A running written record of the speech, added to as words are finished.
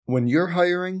When you're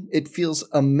hiring, it feels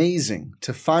amazing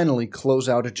to finally close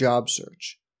out a job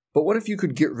search. But what if you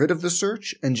could get rid of the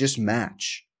search and just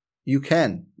match? You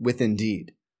can with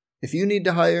Indeed. If you need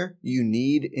to hire, you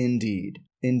need Indeed.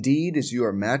 Indeed is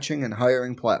your matching and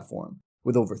hiring platform.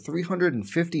 With over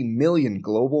 350 million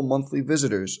global monthly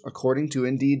visitors, according to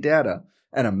Indeed data,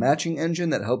 and a matching engine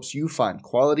that helps you find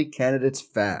quality candidates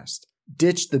fast.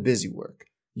 Ditch the busy work.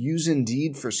 Use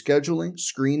Indeed for scheduling,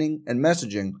 screening, and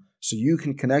messaging so you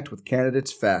can connect with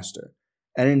candidates faster.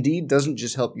 And Indeed doesn't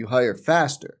just help you hire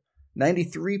faster.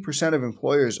 93% of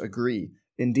employers agree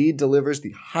Indeed delivers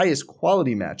the highest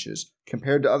quality matches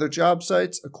compared to other job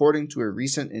sites, according to a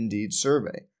recent Indeed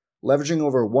survey. Leveraging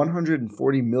over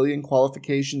 140 million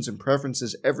qualifications and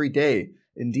preferences every day,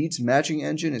 Indeed's matching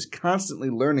engine is constantly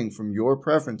learning from your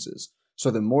preferences, so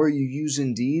the more you use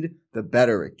Indeed, the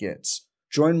better it gets.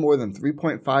 Join more than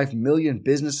 3.5 million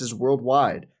businesses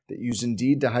worldwide that use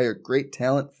Indeed to hire great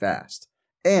talent fast.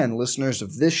 And listeners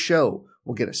of this show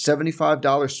will get a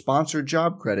 $75 sponsored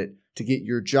job credit to get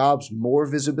your jobs more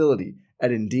visibility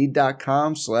at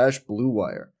Indeed.com/Blue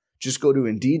Wire. Just go to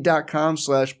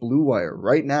Indeed.com/Blue Wire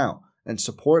right now and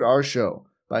support our show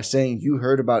by saying you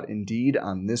heard about Indeed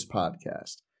on this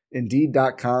podcast.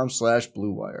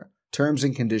 Indeed.com/Blue Wire. Terms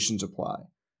and conditions apply.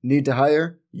 Need to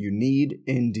hire? You need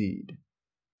Indeed.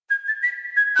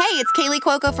 Hey, it's Kaylee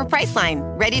Cuoco for Priceline.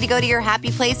 Ready to go to your happy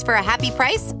place for a happy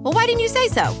price? Well, why didn't you say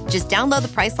so? Just download the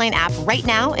Priceline app right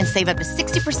now and save up to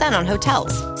 60% on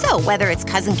hotels. So whether it's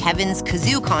Cousin Kevin's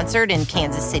Kazoo Concert in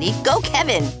Kansas City, go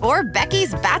Kevin, or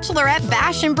Becky's Bachelorette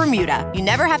Bash in Bermuda, you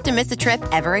never have to miss a trip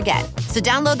ever again. So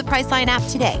download the Priceline app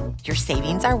today. Your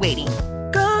savings are waiting.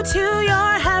 Go to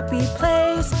your happy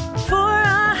place for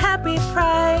a happy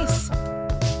price.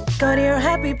 Go to your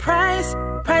happy price,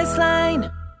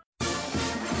 Priceline.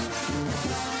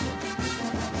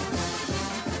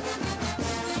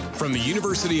 From the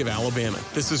University of Alabama,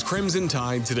 this is Crimson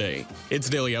Tide Today. It's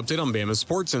a daily update on Bama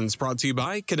sports and it's brought to you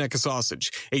by Conecuh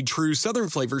Sausage, a true Southern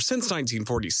flavor since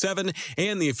 1947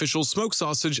 and the official smoked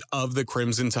sausage of the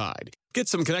Crimson Tide. Get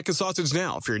some Conecuh Sausage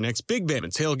now for your next Big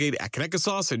Bama tailgate at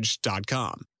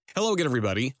ConecuhSausage.com. Hello again,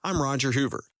 everybody. I'm Roger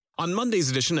Hoover. On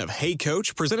Monday's edition of Hey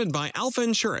Coach, presented by Alpha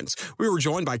Insurance, we were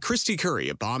joined by Christy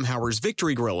Curry at Baumhower's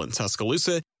Victory Grill in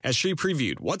Tuscaloosa as she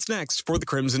previewed what's next for the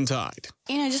Crimson Tide.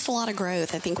 Just a lot of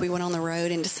growth. I think we went on the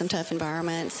road into some tough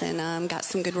environments and got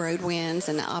some good road wins.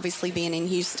 And obviously being in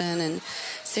Houston and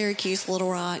Syracuse,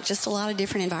 Little Rock, just a lot of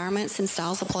different environments and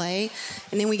styles of play.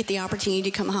 And then we get the opportunity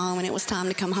to come home, and it was time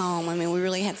to come home. I mean, we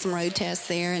really had some road tests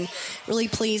there and really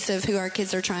pleased of who our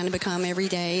kids are trying to become every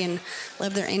day and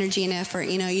love their energy and effort.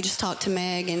 You just talked to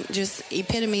Meg and just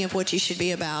epitome of what you should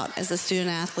be about as a student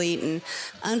athlete, and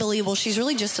unbelievable. She's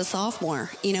really just a sophomore,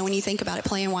 when you think about it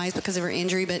playing wise because of her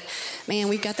injury. But man,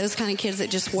 we've got those kind of kids that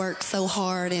just work so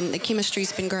hard, and the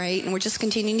chemistry's been great, and we're just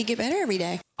continuing to get better every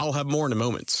day. I'll have more in a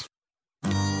moment.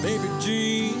 Favorite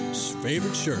jeans,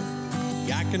 favorite shirt.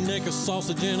 Got Conecuh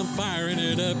sausage and I'm firing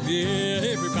it up. Yeah,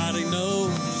 everybody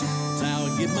knows it's how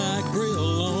I get my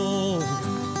grill on.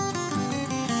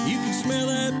 You can smell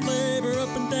that flavor up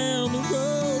and down the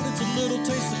road. It's a little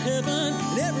taste of heaven,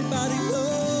 and everybody knows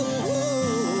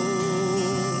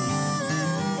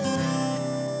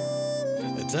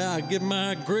that's how I get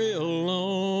my grill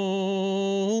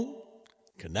on.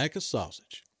 Conecuh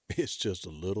sausage. It's just a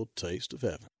little taste of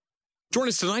heaven. Join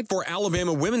us tonight for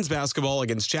Alabama women's basketball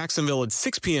against Jacksonville at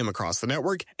 6 p.m. across the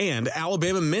network, and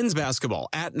Alabama men's basketball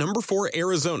at number 4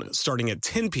 Arizona starting at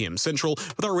 10 p.m. Central,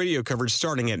 with our radio coverage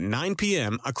starting at 9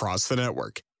 p.m. across the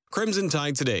network. Crimson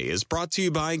Tide Today is brought to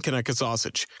you by Conecuh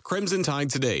Sausage. Crimson Tide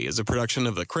Today is a production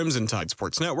of the Crimson Tide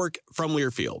Sports Network from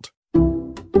Learfield.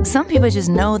 Some people just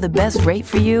know the best rate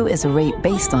for you is a rate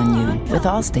based on you with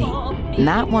Allstate.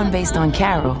 Not one based on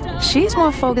Carol. She's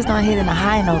more focused on hitting a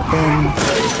high note than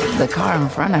the car in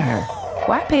front of her.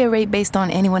 Why pay a rate based on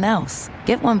anyone else?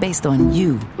 Get one based on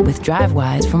you with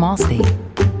DriveWise from Allstate.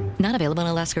 Not available in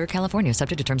Alaska or California,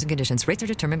 subject to terms and conditions. Rates are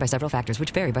determined by several factors, which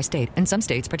vary by state. In some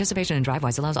states, participation in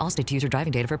DriveWise allows Allstate to use your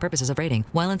driving data for purposes of rating.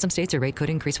 While in some states, your rate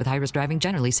could increase with high-risk driving.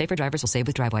 Generally, safer drivers will save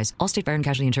with DriveWise. Allstate Fire and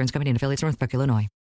Casualty Insurance Company and affiliates, Northbrook, Illinois.